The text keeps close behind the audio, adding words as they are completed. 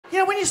You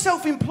know, when you're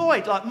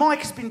self-employed, like Mike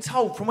has been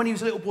told from when he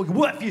was a little boy, you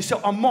work for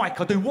yourself. I'm Mike,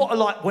 I do what I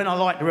like when I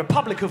like. The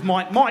Republic of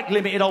Mike, Mike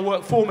Limited, I'll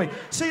work for me.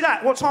 See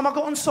that? What time I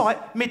got on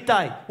site?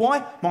 Midday.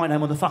 Why? My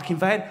name on the fucking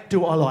van, do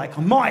what I like.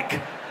 I'm Mike.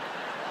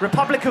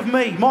 Republic of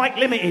me, Mike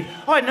Limited.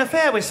 I had an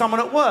affair with someone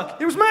at work.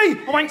 It was me.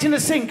 I wanked in the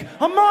sink.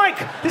 I'm Mike.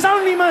 There's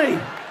only me.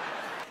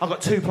 I've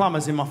got 2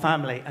 plumbers in my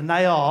family, and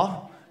they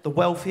are the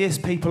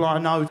wealthiest people I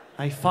know.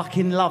 They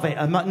fucking love it.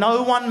 And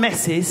no one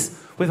messes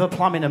with a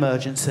plumbing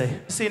emergency.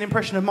 See an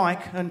impression of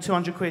Mike and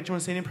 200 quid. Do you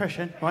want to see an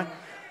impression? Right?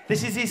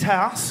 This is his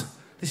house.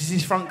 This is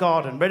his front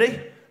garden. Ready?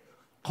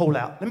 Call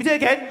out. Let me do it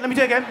again. Let me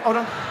do it again. Hold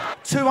on.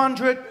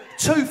 200,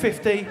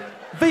 250,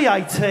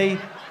 VAT,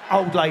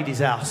 old lady's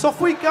house.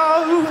 Off we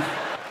go.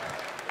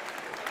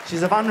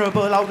 She's a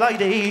vulnerable old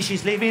lady.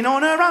 She's living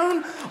on her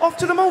own. Off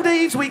to the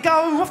Maldives we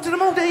go. Off to the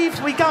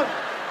Maldives we go.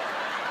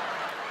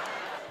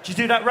 Did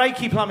you do that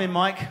Reiki plumbing,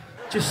 Mike?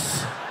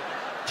 Just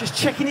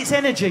checking its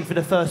energy for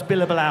the first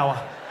billable hour.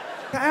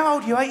 How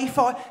old are you,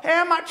 85?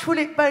 How much will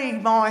it be,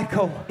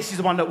 Michael? This is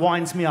the one that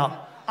winds me up.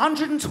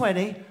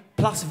 120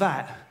 plus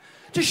VAT.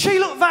 Does she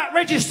look VAT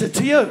registered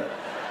to you?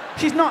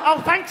 She's not.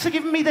 Oh, thanks for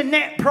giving me the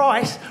net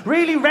price.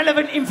 Really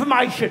relevant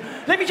information.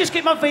 Let me just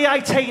get my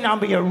VAT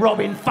number, you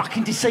robbing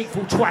fucking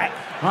deceitful twat.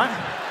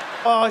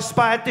 Right? Oh, it's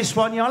bad, this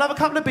one. Yeah, I'll have a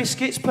couple of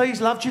biscuits,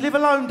 please, love. Do you live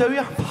alone, do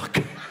you?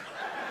 Fuck.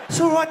 It's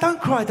all right, don't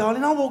cry,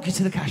 darling. I'll walk you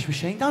to the cash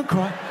machine. Don't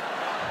cry.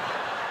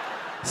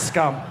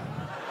 Scum.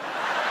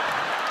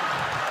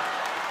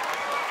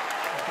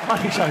 I'm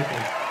only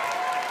joking.